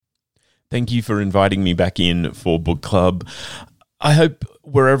Thank you for inviting me back in for book club. I hope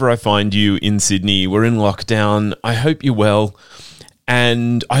wherever I find you in Sydney, we're in lockdown. I hope you're well.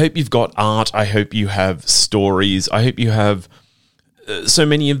 And I hope you've got art. I hope you have stories. I hope you have so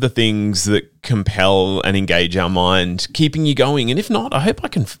many of the things that compel and engage our mind, keeping you going. And if not, I hope I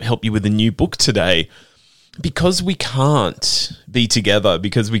can help you with a new book today. Because we can't be together,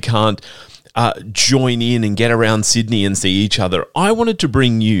 because we can't join in and get around Sydney and see each other, I wanted to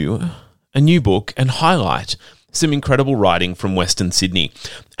bring you a new book and highlight some incredible writing from Western Sydney.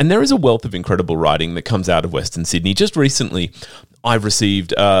 And there is a wealth of incredible writing that comes out of Western Sydney. Just recently, I've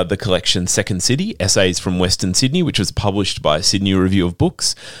received the collection Second City, Essays from Western Sydney, which was published by Sydney Review of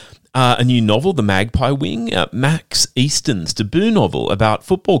Books. A new novel, The Magpie Wing, Max Easton's debut novel about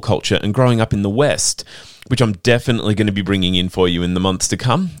football culture and growing up in the West, which I'm definitely going to be bringing in for you in the months to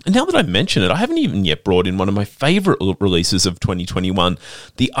come. And now that I mention it, I haven't even yet brought in one of my favourite releases of 2021,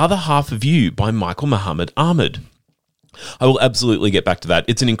 The Other Half of You by Michael Muhammad Ahmad. I will absolutely get back to that.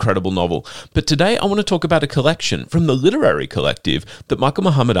 It's an incredible novel. But today I want to talk about a collection from the literary collective that Michael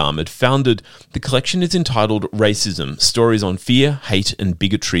Muhammad Ahmad founded. The collection is entitled Racism, Stories on Fear, Hate and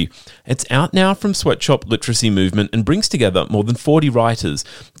Bigotry. It's out now from Sweatshop Literacy Movement and brings together more than 40 writers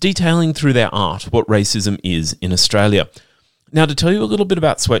detailing through their art what racism is in Australia. Now, to tell you a little bit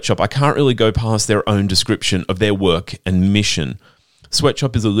about Sweatshop, I can't really go past their own description of their work and mission.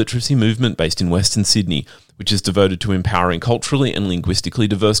 Sweatshop is a literacy movement based in Western Sydney, which is devoted to empowering culturally and linguistically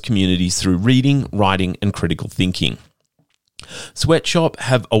diverse communities through reading, writing, and critical thinking. Sweatshop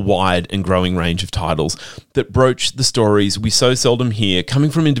have a wide and growing range of titles that broach the stories we so seldom hear coming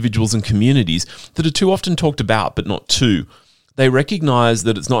from individuals and communities that are too often talked about but not to. They recognise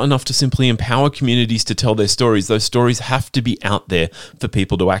that it's not enough to simply empower communities to tell their stories. Those stories have to be out there for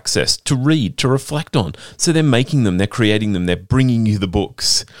people to access, to read, to reflect on. So they're making them, they're creating them, they're bringing you the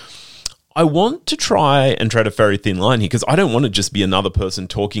books. I want to try and tread a very thin line here because I don't want to just be another person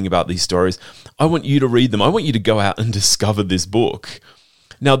talking about these stories. I want you to read them. I want you to go out and discover this book.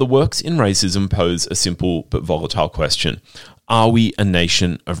 Now, the works in racism pose a simple but volatile question. Are we a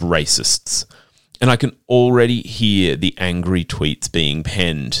nation of racists? And I can already hear the angry tweets being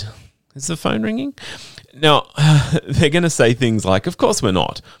penned. Is the phone ringing? Now, they're going to say things like, of course we're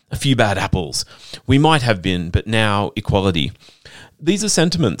not. A few bad apples. We might have been, but now equality. These are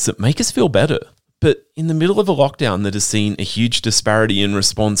sentiments that make us feel better. But in the middle of a lockdown that has seen a huge disparity in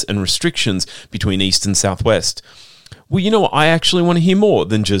response and restrictions between East and Southwest, well, you know what? I actually want to hear more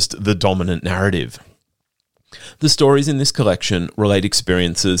than just the dominant narrative. The stories in this collection relate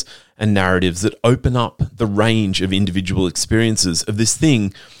experiences and narratives that open up the range of individual experiences of this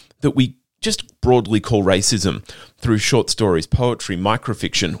thing that we just broadly call racism. Through short stories, poetry,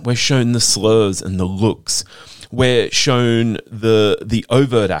 microfiction, we're shown the slurs and the looks. We're shown the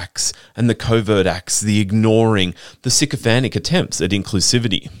overt acts and the covert acts, the ignoring, the sycophantic attempts at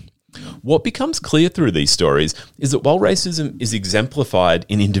inclusivity. What becomes clear through these stories is that while racism is exemplified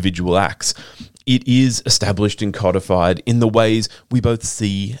in individual acts, it is established and codified in the ways we both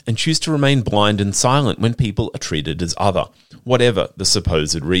see and choose to remain blind and silent when people are treated as other, whatever the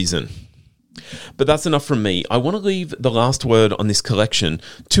supposed reason. But that's enough from me. I want to leave the last word on this collection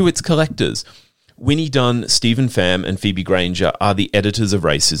to its collectors. Winnie Dunn, Stephen Pham, and Phoebe Granger are the editors of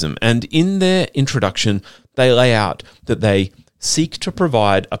Racism, and in their introduction, they lay out that they seek to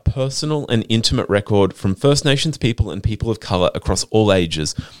provide a personal and intimate record from First Nations people and people of colour across all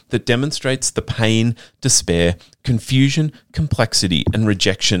ages that demonstrates the pain, despair, confusion, complexity, and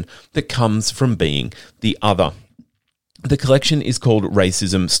rejection that comes from being the other. The collection is called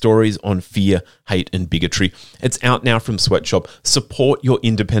Racism, Stories on Fear, Hate and Bigotry. It's out now from Sweatshop. Support your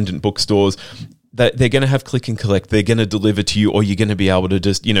independent bookstores. They're going to have click and collect. They're going to deliver to you, or you're going to be able to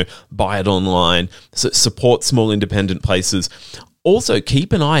just, buy it online. So support small independent places. Also,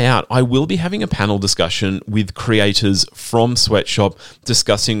 keep an eye out. I will be having a panel discussion with creators from Sweatshop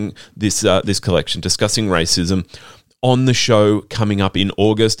discussing this collection, discussing racism on the show coming up in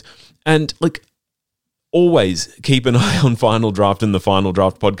August. And always keep an eye on Final Draft and the Final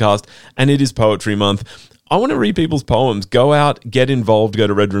Draft podcast. And it is Poetry Month. I want to read people's poems. Go out, get involved, go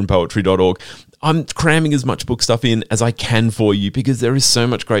to redroompoetry.org. I'm cramming as much book stuff in as I can for you because there is so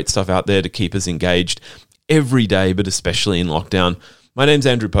much great stuff out there to keep us engaged every day, but especially in lockdown. My name's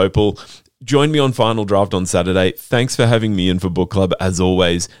Andrew Popel. Join me on Final Draft on Saturday. Thanks for having me in for book club as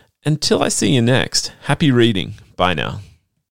always. Until I see you next, happy reading. Bye now.